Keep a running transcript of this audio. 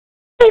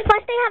Hey,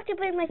 first I have to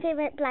bring my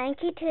favorite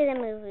blanket to the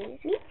movies.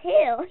 Me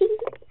too.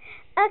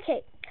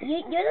 Okay.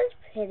 Yours is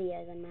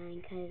prettier than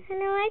mine, cause.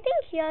 No, I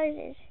think yours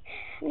is.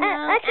 No,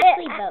 okay,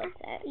 actually both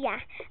are. Yeah.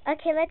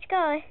 Okay, let's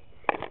go.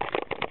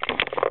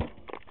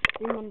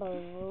 Remember,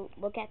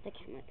 look at the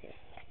camera too.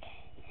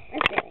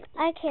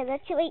 Okay,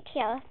 let's wait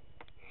here.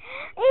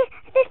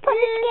 This part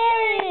is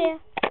scary.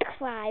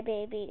 Cry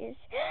babies.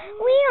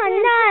 We are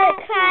not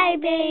cry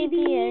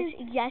babies.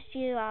 Yes,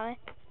 you are.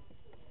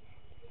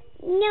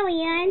 No,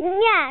 we aren't.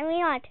 Yeah,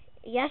 we aren't.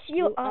 Yes,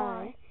 you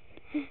are.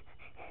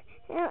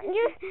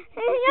 You're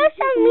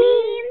so mean.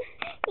 mean.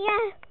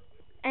 Yeah.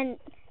 And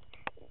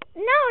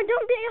no,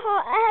 don't be her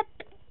up.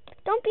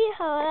 Don't be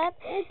her up.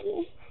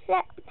 Okay.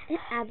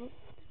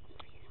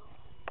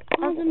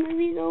 The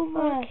movie's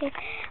over. Okay.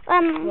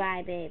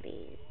 Cry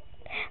babies.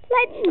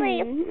 Let's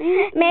sleep.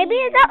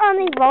 Maybe the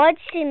only word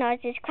she knows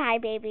is cry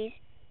babies.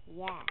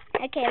 Yeah.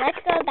 Okay, let's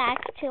go back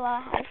to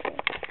our house.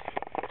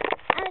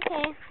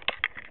 Okay.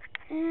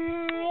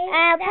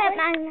 I'll put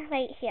mine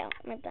right here.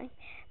 My blanket.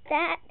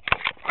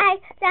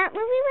 That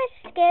movie was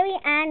scary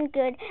and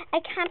good. I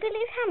can't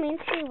believe how mean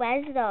she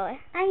was, though.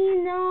 I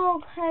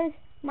know, 'cause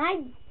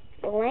my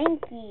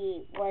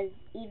blankie was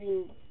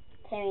even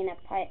tearing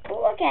apart.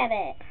 Look at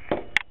it.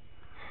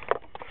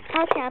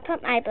 Okay, I'll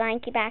put my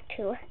blankie back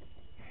too.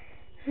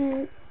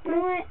 You know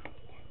what?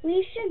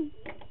 We should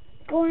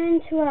go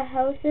into our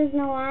houses,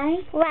 know why?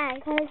 Why?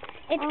 'Cause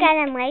it's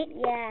getting late?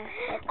 Yeah.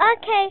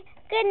 Okay,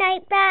 good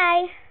night,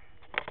 bye.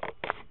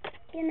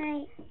 Good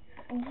night.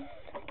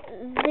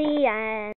 The end.